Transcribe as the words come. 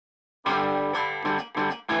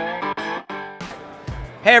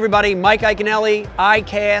Hey everybody, Mike Iaconelli,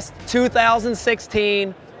 ICAST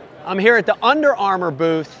 2016. I'm here at the Under Armour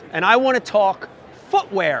booth and I want to talk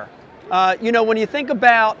footwear. You know, when you think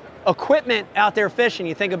about equipment out there fishing,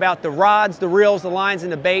 you think about the rods, the reels, the lines,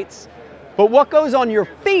 and the baits. But what goes on your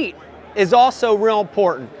feet is also real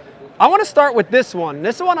important. I want to start with this one.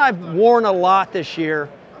 This one I've worn a lot this year.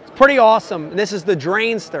 It's pretty awesome. This is the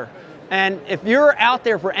Drainster. And if you're out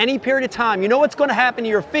there for any period of time, you know what's going to happen to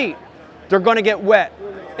your feet. They're going to get wet.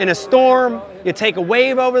 In a storm, you take a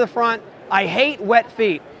wave over the front. I hate wet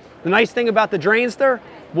feet. The nice thing about the Drainster,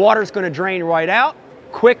 water's going to drain right out,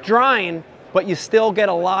 quick drying, but you still get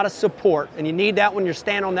a lot of support, and you need that when you're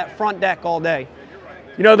standing on that front deck all day.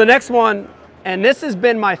 You know, the next one, and this has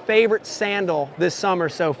been my favorite sandal this summer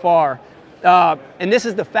so far, and this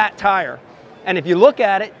is the Fat Tire. And if you look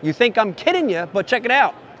at it, you think I'm kidding you, but check it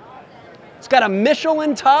out. It's got a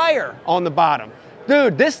Michelin tire on the bottom.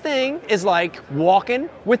 Dude, this thing is like walking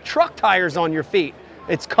with truck tires on your feet.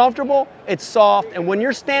 It's comfortable, it's soft, and when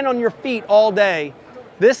you're standing on your feet all day,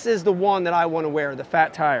 this is the one that I want to wear, the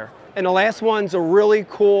Fat Tire. And the last one's a really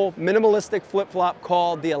cool minimalistic flip-flop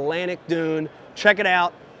called the Atlantic Dune. Check it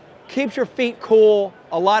out. Keeps your feet cool,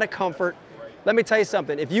 a lot of comfort. Let me tell you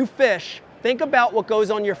something, if you fish, think about what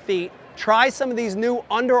goes on your feet. Try some of these new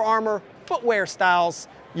Under Armour footwear styles.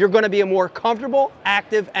 You're going to be a more comfortable,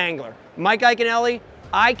 active angler. Mike Iaconelli,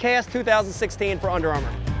 ICAST 2016 for Under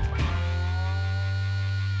Armour.